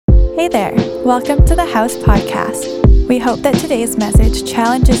Hey there, welcome to the House Podcast. We hope that today's message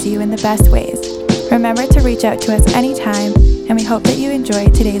challenges you in the best ways. Remember to reach out to us anytime, and we hope that you enjoy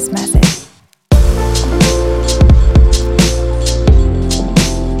today's message.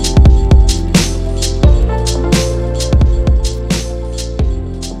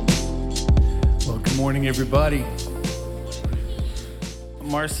 Well, good morning, everybody.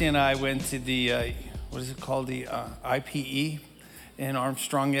 Marcy and I went to the, what is it called, the IPE in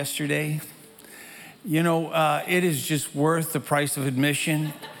Armstrong yesterday. You know, it is just worth the price of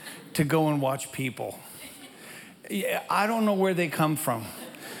admission to go and watch people. Yeah, I don't know where they come from,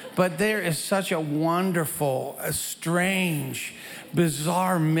 but there is such a wonderful, a strange,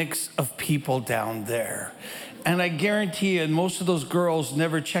 bizarre mix of people down there. And I guarantee you, most of those girls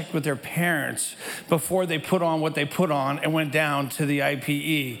never checked with their parents before they put on what they put on and went down to the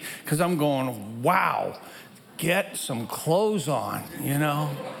IPE. Because I'm going, wow, get some clothes on, you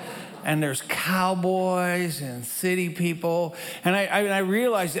know? And there's cowboys and city people. And I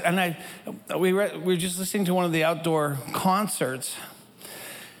realized it, and we were just listening to one of the outdoor concerts.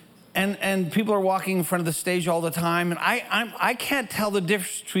 And people are walking in front of the stage all the time. And I can't tell the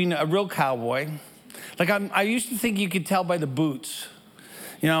difference between a real cowboy. Like I used to think you could tell by the boots.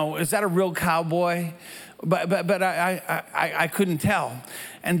 You know, is that a real cowboy? But I couldn't tell.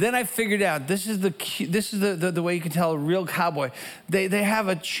 And then I figured out this is the way you can tell a real cowboy. They have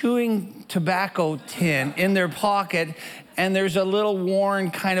a chewing tobacco tin in their pocket, and there's a little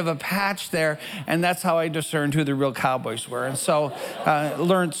worn kind of a patch there, and that's how I discerned who the real cowboys were. And so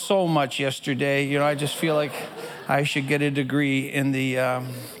learned so much yesterday. You know, I just feel like I should get a degree in the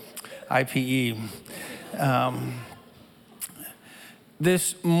IPE.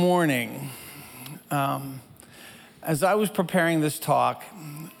 This morning, as I was preparing this talk,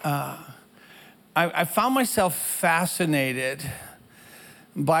 I found myself fascinated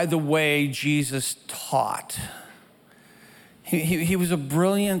by the way Jesus taught. He was a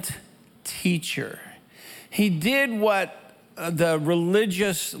brilliant teacher. He did what the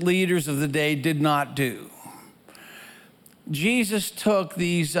religious leaders of the day did not do. Jesus took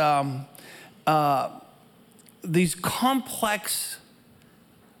these complex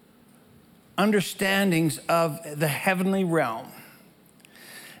understandings of the heavenly realm,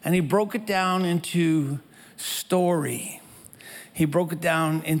 and he broke it down into story. He broke it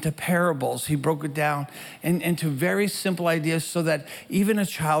down into parables. He broke it down into very simple ideas so that even a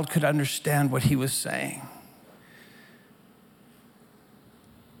child could understand what he was saying.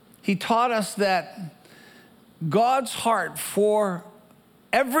 He taught us that God's heart for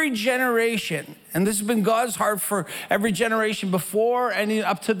every generation, and this has been God's heart for every generation before and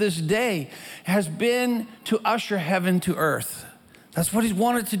up to this day, has been to usher heaven to earth. That's what he's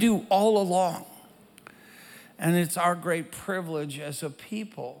wanted to do all along. And it's our great privilege as a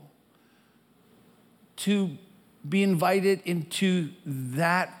people to be invited into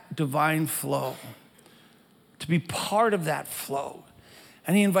that divine flow, to be part of that flow.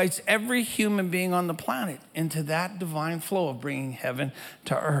 And he invites every human being on the planet into that divine flow of bringing heaven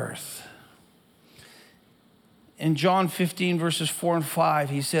to earth. In John 15, verses 4 and 5,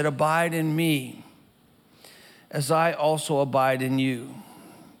 he said, "Abide in me, as I also abide in you.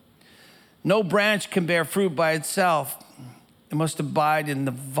 No branch can bear fruit by itself. It must abide in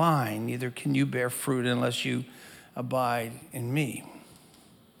the vine. Neither can you bear fruit unless you abide in me.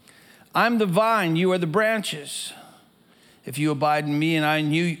 I'm the vine, you are the branches. If you abide in me and I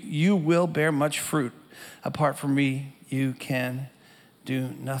in you, you will bear much fruit. Apart from me, you can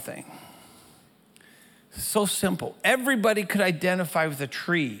do nothing." So simple. Everybody could identify with a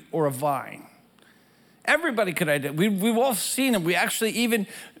tree or a vine. Everybody could identify. We've all seen it. We actually even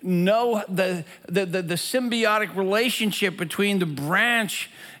know the symbiotic relationship between the branch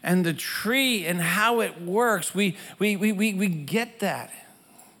and the tree and how it works. We get that.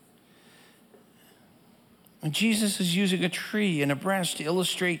 And Jesus is using a tree and a branch to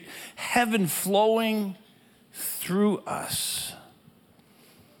illustrate heaven flowing through us.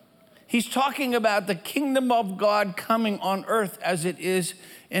 He's talking about the kingdom of God coming on earth as it is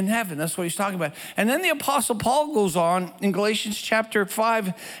in heaven. That's what he's talking about. And then the Apostle Paul goes on in Galatians chapter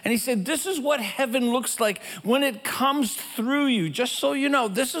 5, and he said, this is what heaven looks like when it comes through you. Just so you know,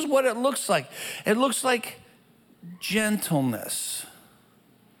 this is what it looks like. It looks like gentleness.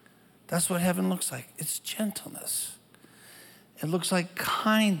 That's what heaven looks like. It's gentleness. It looks like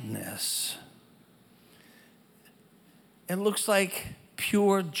kindness. It looks like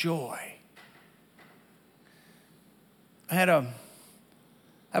pure joy. I have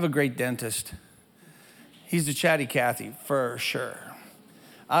a great dentist. He's a chatty Cathy for sure.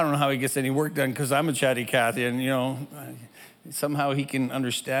 I don't know how he gets any work done because I'm a chatty Cathy, and you know, Somehow he can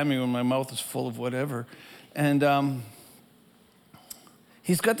understand me when my mouth is full of whatever. And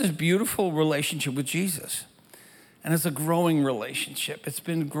he's got this beautiful relationship with Jesus. And it's a growing relationship. It's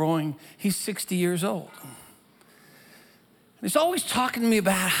been growing. He's 60 years old. And he's always talking to me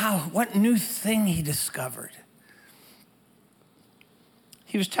about what new thing he discovered.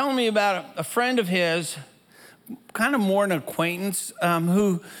 He was telling me about a friend of his, kind of more an acquaintance,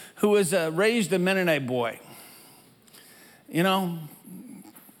 who was raised a Mennonite boy. You know,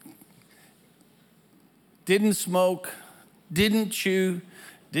 didn't smoke, didn't chew,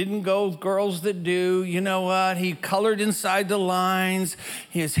 didn't go with girls that do. You know what? He colored inside the lines.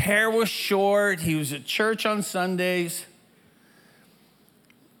 His hair was short. He was at church on Sundays.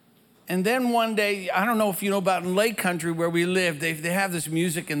 And then one day, I don't know if you know about in Lake Country where we live, they have this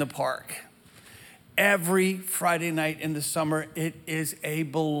music in the park. Every Friday night in the summer, it is a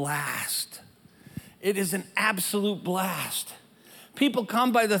blast. It is an absolute blast. People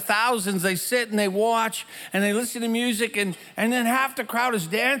come by the thousands, they sit and they watch and they listen to music, and then half the crowd is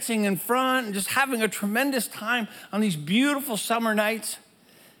dancing in front and just having a tremendous time on these beautiful summer nights.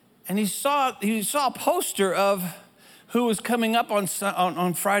 And he saw a poster of who was coming up on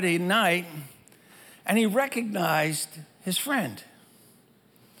Friday night, and he recognized his friend.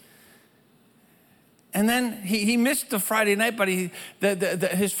 And then he missed the Friday night, but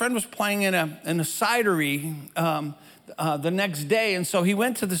his friend was playing in a cidery the next day, and so he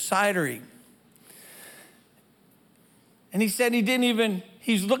went to the cidery. And he said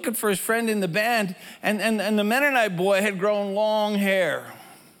he's looking for his friend in the band, and the Mennonite boy had grown long hair,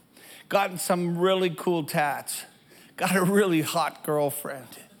 gotten some really cool tats, got a really hot girlfriend.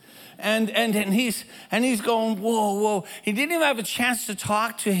 And he's going, whoa. He didn't even have a chance to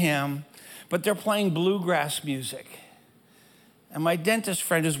talk to him, but they're playing bluegrass music. And my dentist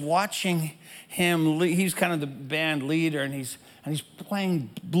friend is watching him. He's kind of the band leader, and he's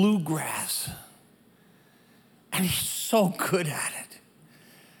playing bluegrass. And he's so good at it.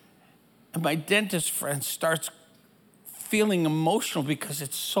 And my dentist friend starts feeling emotional because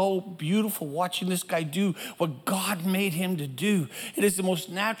it's so beautiful watching this guy do what God made him to do. It is the most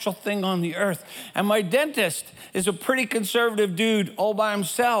natural thing on the earth. And my dentist is a pretty conservative dude all by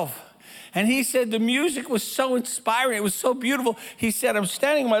himself. And he said the music was so inspiring. It was so beautiful. He said, I'm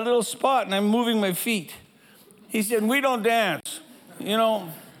standing in my little spot and I'm moving my feet. He said, we don't dance,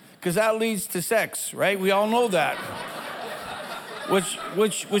 because that leads to sex, right? We all know that.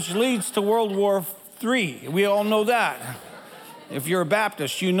 which leads to World War III. We all know that. If you're a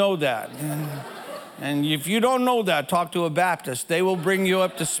Baptist, you know that. And if you don't know that, talk to a Baptist. They will bring you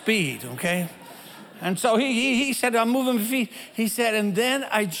up to speed, okay? And so he said, I'm moving my feet. He said, and then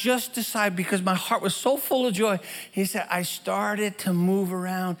I just decided, because my heart was so full of joy, he said, I started to move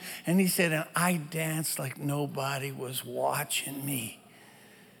around. And he said, and I danced like nobody was watching me.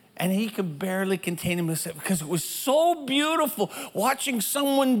 And he could barely contain himself because it was so beautiful watching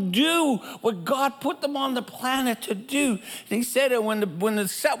someone do what God put them on the planet to do. And he said that when the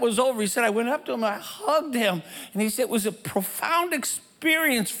set was over, he said, I went up to him and I hugged him. And he said, it was a profound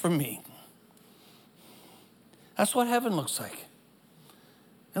experience for me. That's what heaven looks like.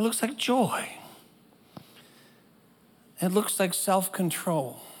 It looks like joy. It looks like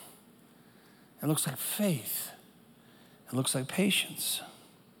self-control. It looks like faith. It looks like patience.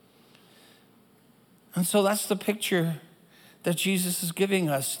 And so that's the picture that Jesus is giving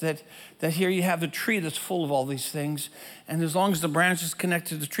us, that here you have the tree that's full of all these things, and as long as the branch is connected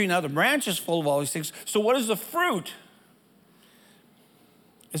to the tree, now the branch is full of all these things. So what is the fruit?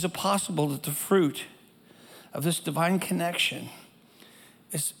 Is it possible that the fruit of this divine connection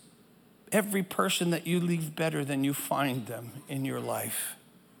is every person that you leave better than you find them in your life?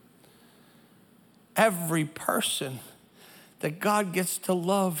 Every person that God gets to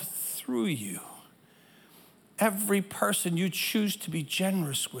love through you. Every person you choose to be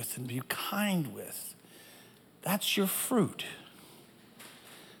generous with and be kind with. That's your fruit.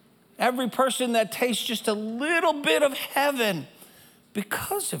 Every person that tastes just a little bit of heaven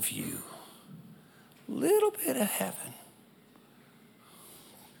because of you. Little bit of heaven.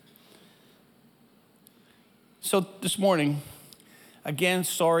 So this morning, again,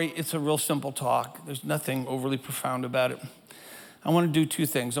 sorry, it's a real simple talk. There's nothing overly profound about it. I want to do two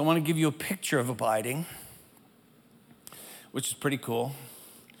things. I want to give you a picture of abiding, which is pretty cool,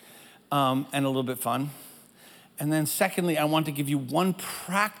 and a little bit fun. And then secondly, I want to give you one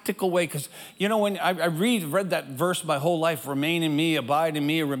practical way, because when I read that verse my whole life, remain in me, abide in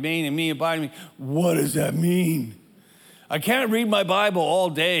me, remain in me, abide in me. What does that mean? I can't read my Bible all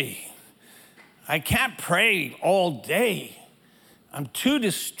day. I can't pray all day. I'm too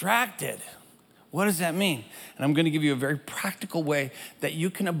distracted. What does that mean? And I'm going to give you a very practical way that you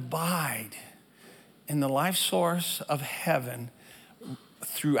can abide in the life source of heaven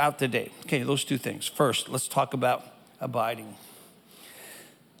throughout the day. Okay, those two things. First, let's talk about abiding.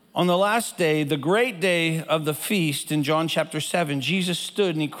 On the last day, the great day of the feast in John chapter 7, Jesus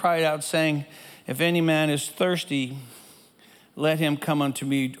stood and he cried out saying, if any man is thirsty, let him come unto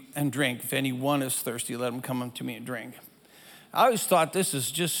me and drink. If anyone is thirsty, let him come unto me and drink. I always thought this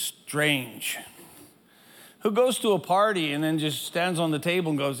is just strange. Who goes to a party and then just stands on the table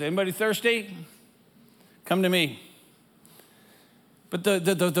and goes, anybody thirsty? Come to me. But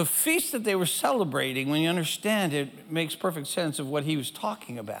the feast that they were celebrating, when you understand it, it makes perfect sense of what he was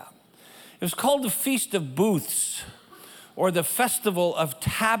talking about. It was called the Feast of Booths, or the Festival of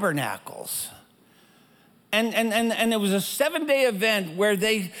Tabernacles. And it was a 7-day event where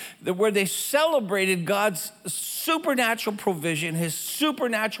they celebrated God's supernatural provision, his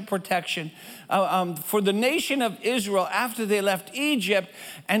supernatural protection for the nation of Israel after they left Egypt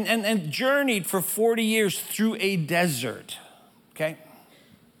and journeyed for 40 years through a desert, okay?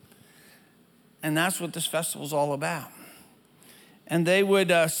 And that's what this festival is all about. And they would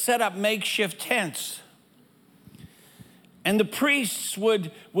set up makeshift tents. And the priests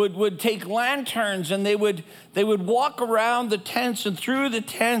would take lanterns and they would walk around the tents and through the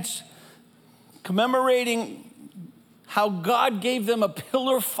tents, commemorating how God gave them a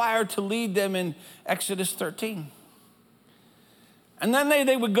pillar of fire to lead them in Exodus 13. And then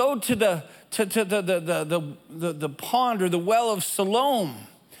they would go to the pond or the well of Siloam,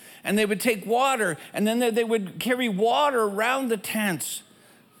 and they would take water, and then they would carry water around the tents,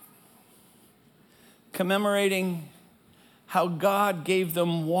 commemorating how God gave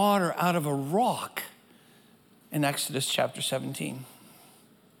them water out of a rock in Exodus chapter 17.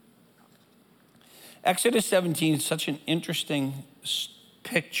 Exodus 17 is such an interesting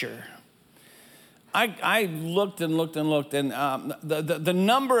picture. I looked and looked and looked, and the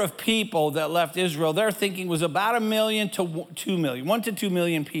number of people that left Israel, they're thinking was about 1 million to 2 million, 1 to 2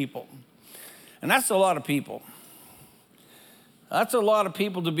 million people. And that's a lot of people. That's a lot of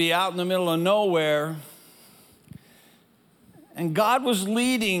people to be out in the middle of nowhere. And God was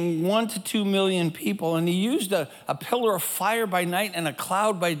leading 1 to 2 million people, and he used a pillar of fire by night and a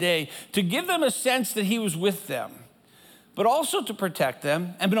cloud by day to give them a sense that he was with them, but also to protect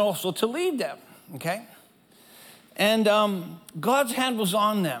them and also to lead them, okay? And God's hand was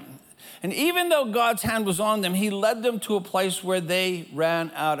on them. And even though God's hand was on them, he led them to a place where they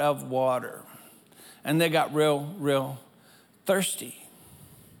ran out of water, and they got real thirsty.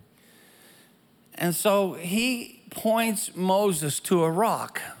 And so he points Moses to a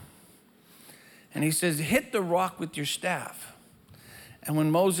rock. And he says, hit the rock with your staff. And when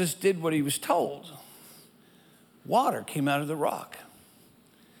Moses did what he was told, water came out of the rock.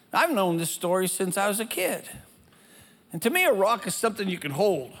 I've known this story since I was a kid. And to me, a rock is something you can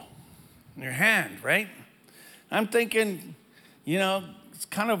hold in your hand, right? I'm thinking, it's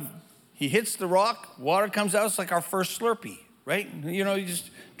kind of, he hits the rock, water comes out, it's like our first Slurpee, right? You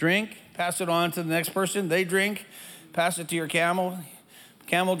just drink, pass it on to the next person, they drink, pass it to your camel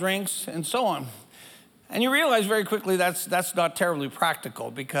drinks, and so on. And you realize very quickly that's not terribly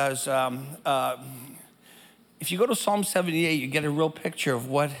practical, because if you go to Psalm 78, you get a real picture of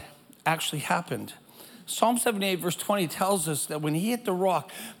what actually happened. Psalm 78 verse 20 tells us that when he hit the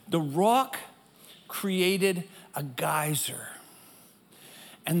rock created a geyser.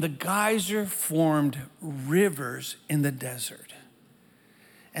 And the geyser formed rivers in the desert.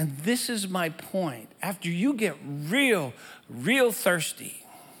 And this is my point. After you get real thirsty,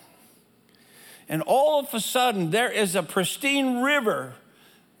 and all of a sudden there is a pristine river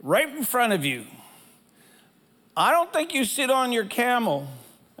right in front of you, I don't think you sit on your camel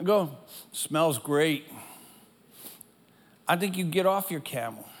and go, smells great. I think you get off your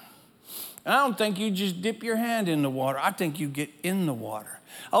camel. And I don't think you just dip your hand in the water. I think you get in the water.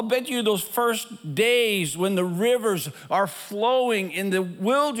 I'll bet you those first days when the rivers are flowing in the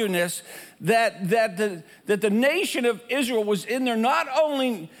wilderness, that the nation of Israel was in there not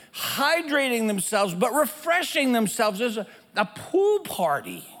only hydrating themselves, but refreshing themselves. There's a pool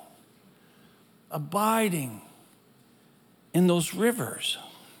party, abiding in those rivers.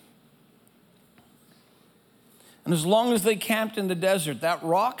 And as long as they camped in the desert, that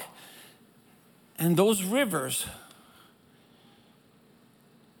rock and those rivers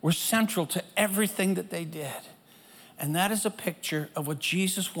were central to everything that they did. And that is a picture of what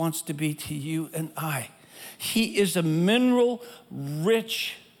Jesus wants to be to you and I. He is a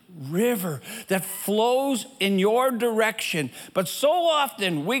mineral-rich river that flows in your direction. But so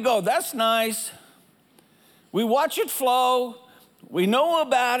often we go, that's nice. We watch it flow, We know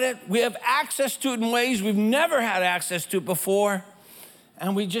about it. We have access to it in ways we've never had access to it before.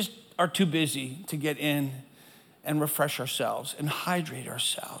 And we just are too busy to get in and refresh ourselves and hydrate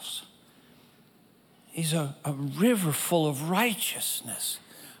ourselves. He's a river full of righteousness.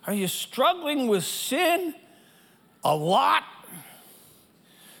 Are you struggling with sin a lot?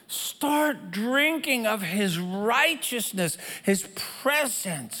 Start drinking of his righteousness, his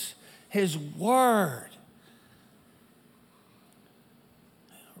presence, his word.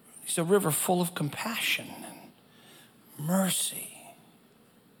 He's a river full of compassion and mercy.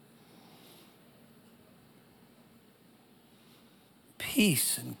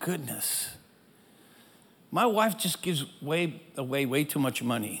 Peace and goodness. My wife just gives away way too much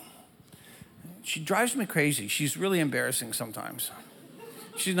money. She drives me crazy. She's really embarrassing sometimes.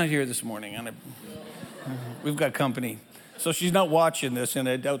 She's not here this morning, and we've got company. So she's not watching this, and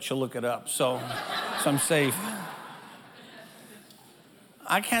I doubt she'll look it up. So I'm safe.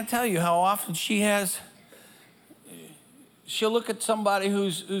 I can't tell you how often she'll look at somebody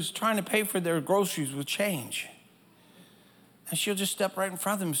who's trying to pay for their groceries with change. And she'll just step right in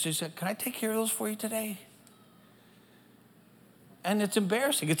front of them and say, "Can I take care of those for you today?" And it's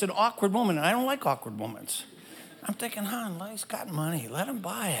embarrassing. It's an awkward moment, and I don't like awkward moments. I'm thinking, hon, he's got money. Let him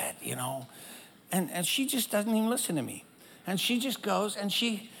buy it, you know. And she just doesn't even listen to me. And she just goes and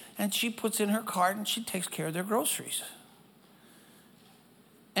she puts in her card and she takes care of their groceries.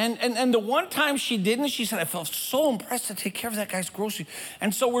 And the one time she didn't, she said, I felt so impressed to take care of that guy's groceries.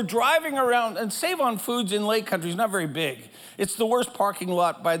 And so we're driving around, and Save on Foods in Lake Country is not very big. It's the worst parking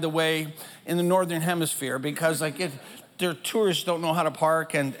lot, by the way, in the Northern Hemisphere, because their tourists don't know how to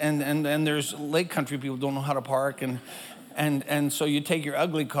park, and there's Lake Country people don't know how to park, and so you take your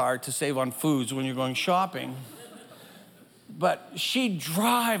ugly car to Save on Foods when you're going shopping. But she'd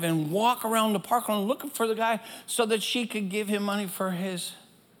drive and walk around the parking lot looking for the guy so that she could give him money for his.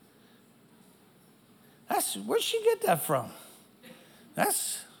 Where'd she get that from?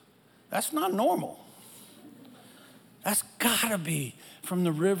 That's not normal. That's gotta be from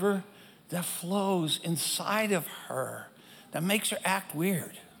the river that flows inside of her that makes her act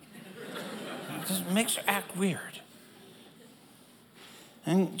weird. It just makes her act weird.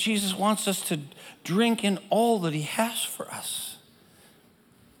 And Jesus wants us to drink in all that he has for us.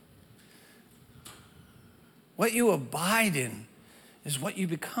 What you abide in is what you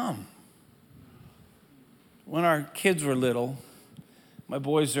become. When our kids were little, my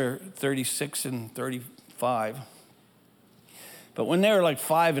boys are 36 and 35, but when they were like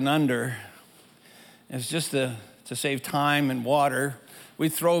 5 and under, it's just to save time and water, we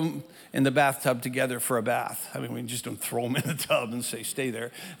throw them in the bathtub together for a bath. I mean, we just don't throw them in the tub and say, stay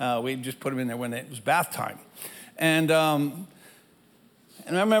there. We just put them in there when it was bath time. And I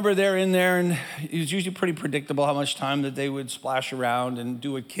remember they're in there, and it was usually pretty predictable how much time that they would splash around and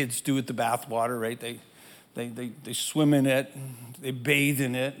do what kids do with the bath water, right? They swim in it, they bathe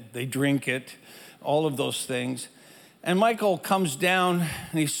in it, they drink it, all of those things. And Michael comes down,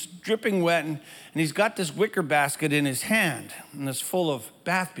 and he's dripping wet, and he's got this wicker basket in his hand, and it's full of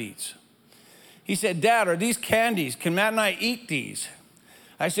bath beads. He said, Dad, are these candies? Can Matt and I eat these?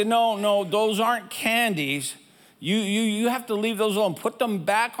 I said, no, those aren't candies. You have to leave those alone. Put them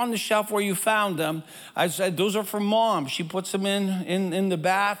back on the shelf where you found them. I said, those are for Mom. She puts them in the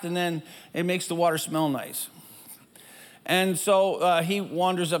bath, and then it makes the water smell nice. And so he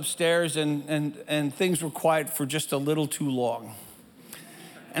wanders upstairs, and things were quiet for just a little too long.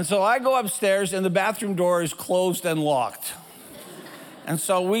 And so I go upstairs, and the bathroom door is closed and locked. And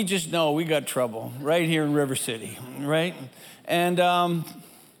so we just know we got trouble right here in River City, right? And I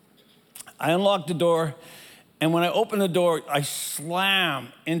unlock the door, and when I open the door, I slam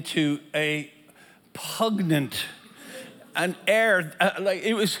into a pungent, an air,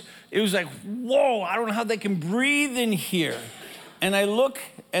 it was like, whoa, I don't know how they can breathe in here. And I look,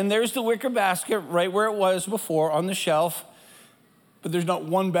 and there's the wicker basket right where it was before on the shelf, but there's not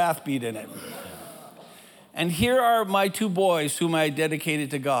one bath bead in it. And here are my 2 boys whom I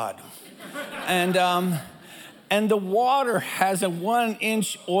dedicated to God. And the water has a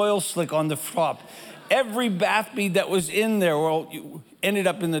 1-inch oil slick on the top. Every bath bead that was in there ended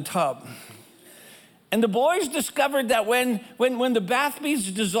up in the tub. And the boys discovered that when the bath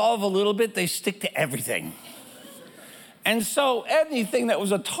beads dissolve a little bit, they stick to everything. And so anything that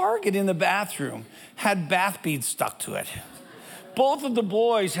was a target in the bathroom had bath beads stuck to it. Both of the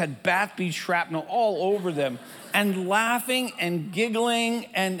boys had bath bead shrapnel all over them, and laughing and giggling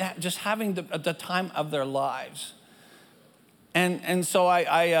and just having the time of their lives. And so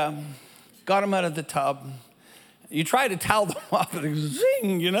I got them out of the tub, You try to towel them off, and they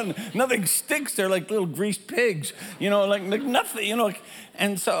zing, nothing sticks. They're like little greased pigs, like nothing,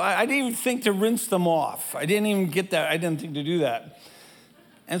 And so I didn't even think to rinse them off. I didn't even get that. I didn't think to do that.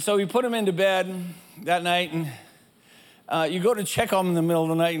 And so we put them into bed that night, and you go to check on them in the middle of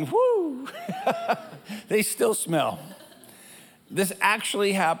the night, and whoo, they still smell. This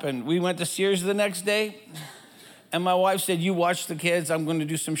actually happened. We went to Sears the next day, and my wife said, "You watch the kids. I'm going to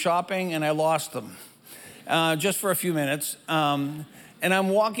do some shopping," and I lost them. Just for a few minutes. And I'm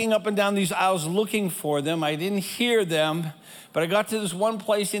walking up and down these aisles looking for them. I didn't hear them, but I got to this one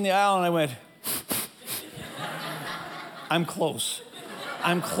place in the aisle and I went, I'm close.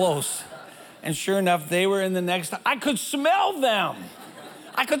 And sure enough, they were in the next, I could smell them.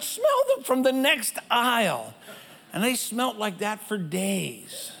 I could smell them from the next aisle. And they smelled like that for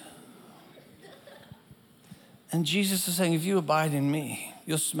days. And Jesus is saying, if you abide in me,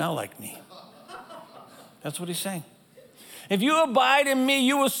 you'll smell like me. That's what he's saying. If you abide in me,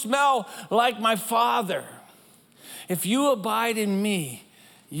 you will smell like my Father. If you abide in me,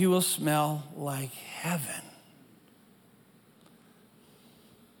 you will smell like heaven.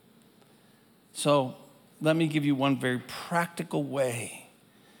 So let me give you one very practical way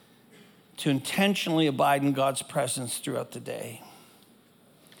to intentionally abide in God's presence throughout the day.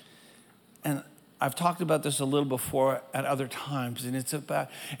 And I've talked about this a little before at other times, and it's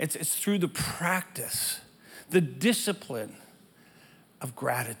through the practice, the discipline of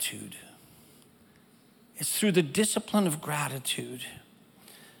gratitude. It's through the discipline of gratitude.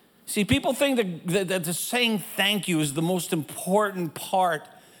 See, people think that the saying thank you is the most important part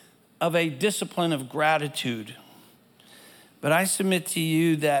of a discipline of gratitude. But I submit to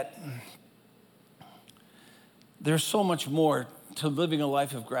you that there's so much more to living a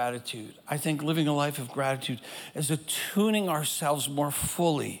life of gratitude. I think living a life of gratitude is attuning ourselves more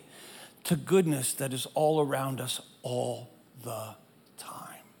fully to goodness that is all around us all the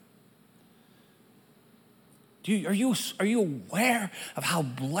time. Are you aware of how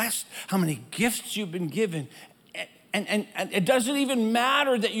blessed, how many gifts you've been given? And it doesn't even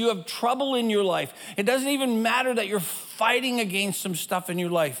matter that you have trouble in your life. It doesn't even matter that you're fighting against some stuff in your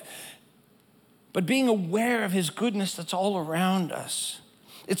life. But being aware of his goodness that's all around us.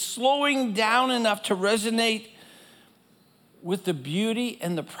 It's slowing down enough to resonate with the beauty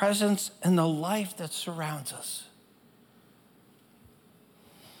and the presence and the life that surrounds us.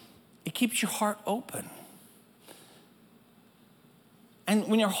 It keeps your heart open. And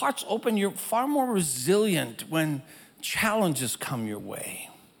when your heart's open, you're far more resilient when challenges come your way.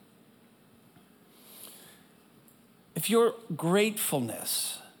 If your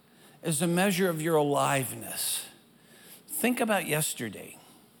gratefulness is a measure of your aliveness, think about yesterday.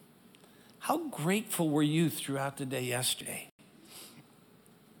 How grateful were you throughout the day yesterday?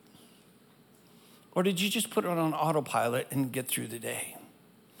 Or did you just put it on autopilot and get through the day?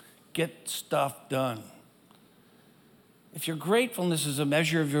 Get stuff done. If your gratefulness is a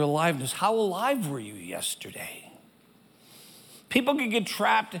measure of your aliveness, how alive were you yesterday? People can get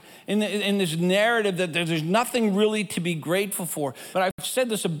trapped in this narrative that there's nothing really to be grateful for. But I've said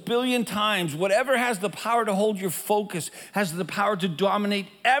this 1 billion times. Whatever has the power to hold your focus has the power to dominate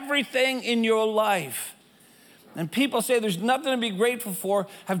everything in your life. And people say there's nothing to be grateful for,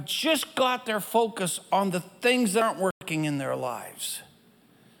 have just got their focus on the things that aren't working in their lives.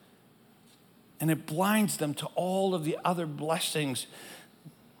 And it blinds them to all of the other blessings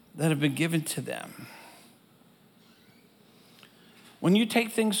that have been given to them. When you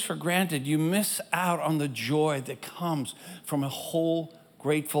take things for granted, you miss out on the joy that comes from a whole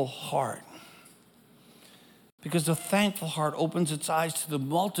grateful heart. Because the thankful heart opens its eyes to the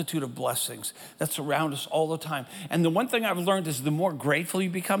multitude of blessings that surround us all the time. And the one thing I've learned is the more grateful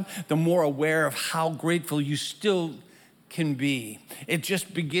you become, the more aware of how grateful you still can be. It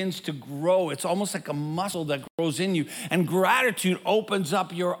just begins to grow. It's almost like a muscle that grows in you. And gratitude opens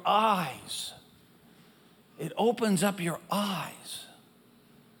up your eyes. It opens up your eyes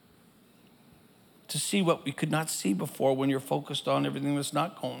to see what we could not see before when you're focused on everything that's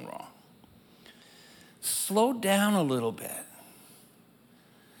not going wrong. Slow down a little bit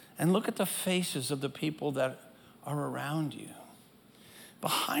and look at the faces of the people that are around you.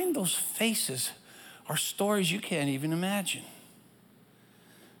 Behind those faces are stories you can't even imagine.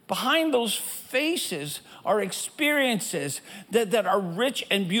 Behind those faces are experiences that are rich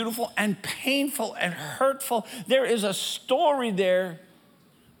and beautiful and painful and hurtful. There is a story there,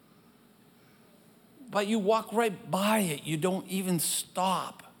 but you walk right by it. You don't even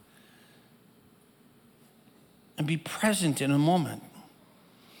stop and be present in a moment.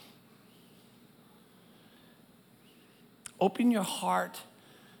 Open your heart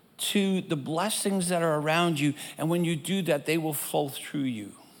to the blessings that are around you. And when you do that, they will flow through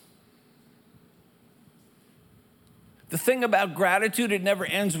you. The thing about gratitude, it never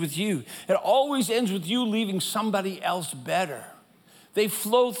ends with you. It always ends with you leaving somebody else better. They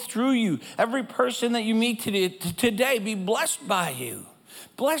flow through you. Every person that you meet today be blessed by you.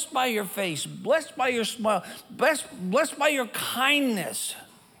 Blessed by your face, blessed by your smile, blessed by your kindness,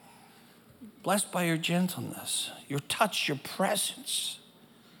 blessed by your gentleness, your touch, your presence.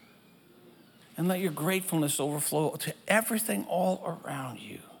 And let your gratefulness overflow to everything all around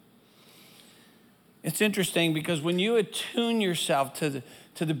you. It's interesting because when you attune yourself to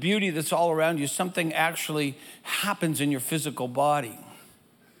the beauty that's all around you, something actually happens in your physical body.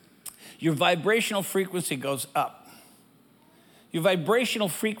 Your vibrational frequency goes up. Your vibrational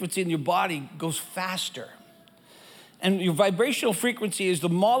frequency in your body goes faster. And your vibrational frequency is the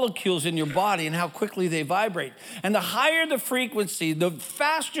molecules in your body and how quickly they vibrate. And the higher the frequency, the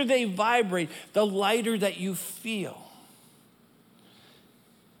faster they vibrate, the lighter that you feel.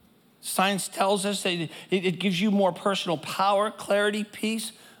 Science tells us that it gives you more personal power, clarity,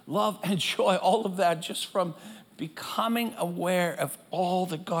 peace, love, and joy. All of that just from becoming aware of all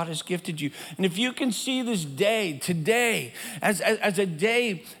that God has gifted you. And if you can see this day, today, as a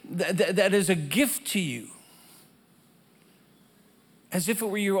day that is a gift to you, as if it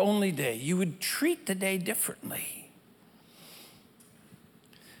were your only day, you would treat the day differently.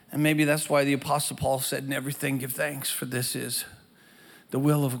 And maybe that's why the Apostle Paul said, in everything give thanks, for this is the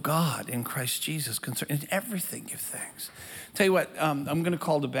will of God in Christ Jesus. In everything give thanks. Tell you what, I'm going to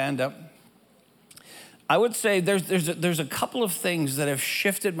call the band up. I would say there's a couple of things that have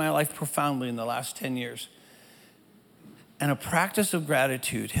shifted my life profoundly in the last 10 years. And a practice of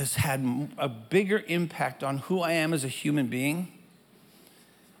gratitude has had a bigger impact on who I am as a human being.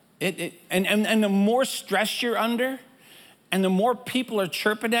 And the more stress you're under, and the more people are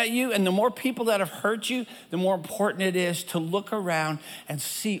chirping at you, and the more people that have hurt you, the more important it is to look around and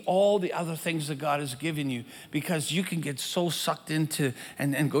see all the other things that God has given you, because you can get so sucked into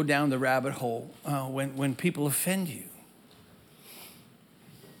and go down the rabbit hole when people offend you.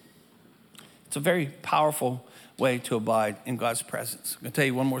 It's a very powerful way to abide in God's presence. I'm going to tell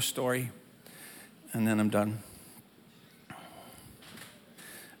you one more story, and then I'm done.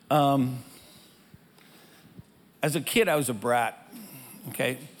 As a kid, I was a brat,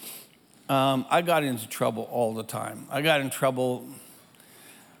 okay? I got into trouble all the time. I got in trouble.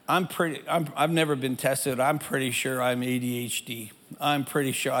 I've never been tested. I'm pretty sure I'm ADHD. I'm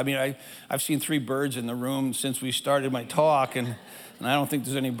pretty sure. I mean, I've seen 3 birds in the room since we started my talk, and I don't think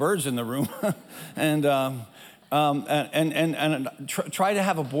there's any birds in the room. and try to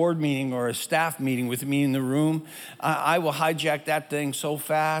have a board meeting or a staff meeting with me in the room. I will hijack that thing so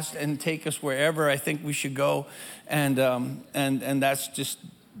fast and take us wherever I think we should go, and that's just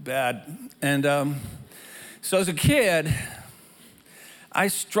bad. And so as a kid, I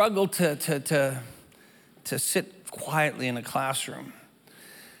struggled to sit quietly in a classroom.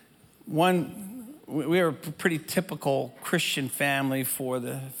 We were a pretty typical Christian family for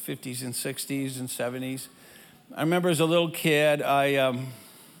the 50s and 60s and 70s. I remember as a little kid,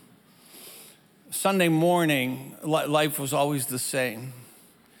 Sunday morning, life was always the same.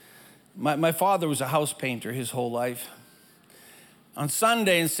 My father was a house painter his whole life. On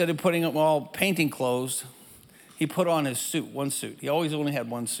Sunday, instead of putting up all painting clothes, he put on his suit, one suit. He always only had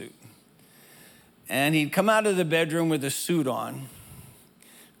one suit. And he'd come out of the bedroom with a suit on.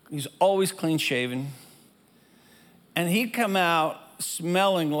 He's always clean shaven. And he'd come out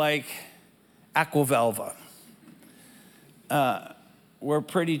smelling like Aquavelva. We're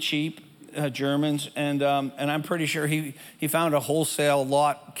pretty cheap Germans, and I'm pretty sure he found a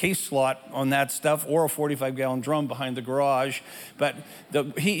wholesale case lot on that stuff, or a 45-gallon drum behind the garage. But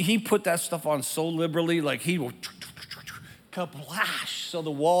he put that stuff on so liberally, like he would kaplash. So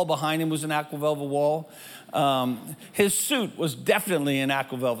the wall behind him was an Aquavelva wall. His suit was definitely an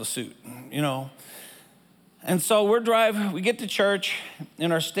Aquavelva suit, you know. And so we get to church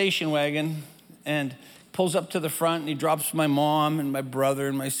in our station wagon, and pulls up to the front, and he drops my mom and my brother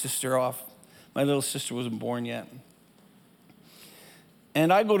and my sister off. My little sister wasn't born yet.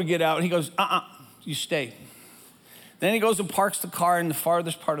 And I go to get out, and he goes, you stay. Then he goes and parks the car in the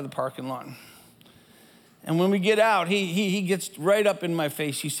farthest part of the parking lot. And when we get out, he gets right up in my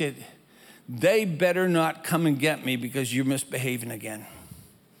face. He said, they better not come and get me because you're misbehaving again.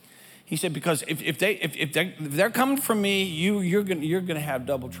 He said, because if they're coming from me, you're gonna have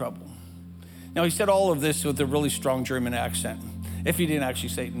double trouble. Now, he said all of this with a really strong German accent, if he didn't actually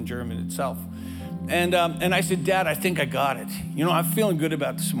say it in German itself. And I said, Dad, I think I got it. You know, I'm feeling good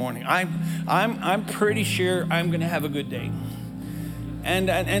about this morning. I'm pretty sure I'm going to have a good day. And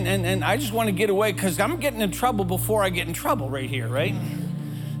I just want to get away because I'm getting in trouble before I get in trouble right here, right?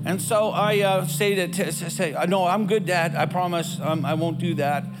 And so I say, no, I'm good, Dad. I promise I won't do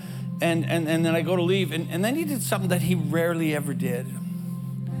that. And then I go to leave. And then he did something that he rarely ever did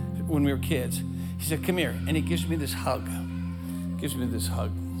when we were kids. He said, come here. And he gives me this hug.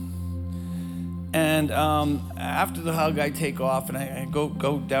 And after the hug, I take off and I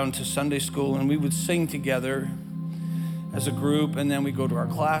go down to Sunday school, and we would sing together as a group, and then we go to our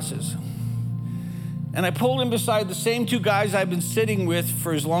classes. And I pulled him beside the same two guys I've been sitting with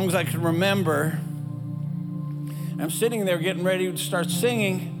for as long as I can remember. I'm sitting there getting ready to start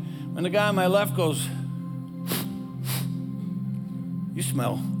singing when the guy on my left goes, you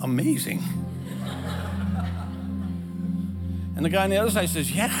smell amazing. And the guy on the other side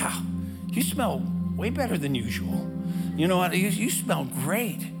says, yeah, you smell way better than usual. You know what, you smell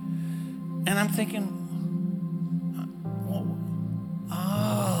great. And I'm thinking,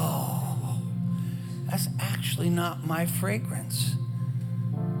 that's actually not my fragrance.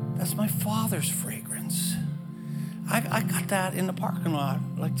 That's my Father's fragrance. I got that in the parking lot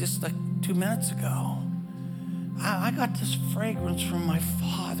just 2 minutes ago. I got this fragrance from my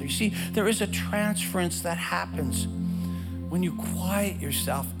Father. You see, there is a transference that happens when you quiet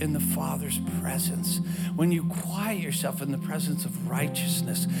yourself in the Father's presence, when you quiet yourself in the presence of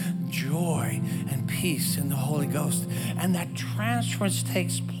righteousness, joy, and peace in the Holy Ghost. And that transference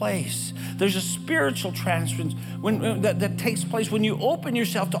takes place. There's a spiritual transference that takes place when you open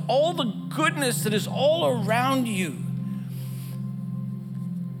yourself to all the goodness that is all around you.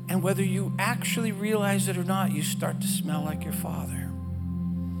 And whether you actually realize it or not, you start to smell like your Father.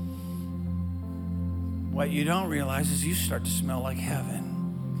 What you don't realize is you start to smell like heaven.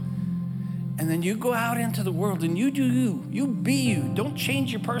 And then you go out into the world and you do you. You be you. Don't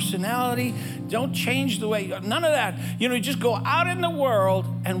change your personality. Don't change the way, none of that. You just go out in the world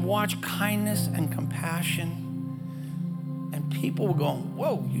and watch kindness and compassion. And people will go,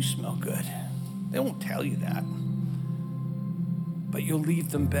 whoa, you smell good. They won't tell you that. But you'll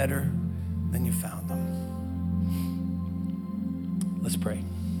leave them better than you found them. Let's pray.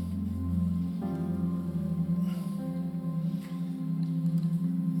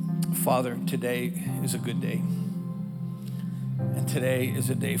 Father, today is a good day. And today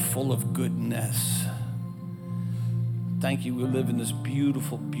is a day full of goodness. Thank you, we live in this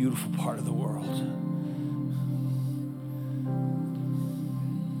beautiful, beautiful part of the world.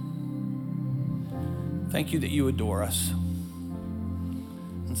 Thank you that you adore us.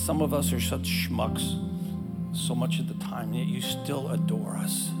 And some of us are such schmucks so much of the time, yet you still adore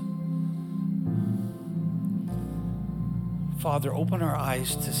us. Father, open our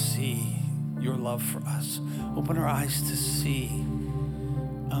eyes to see your love for us. Open our eyes to see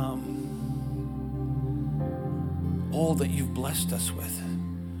all that you've blessed us with.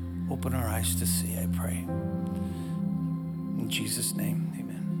 Open our eyes to see, I pray. In Jesus' name,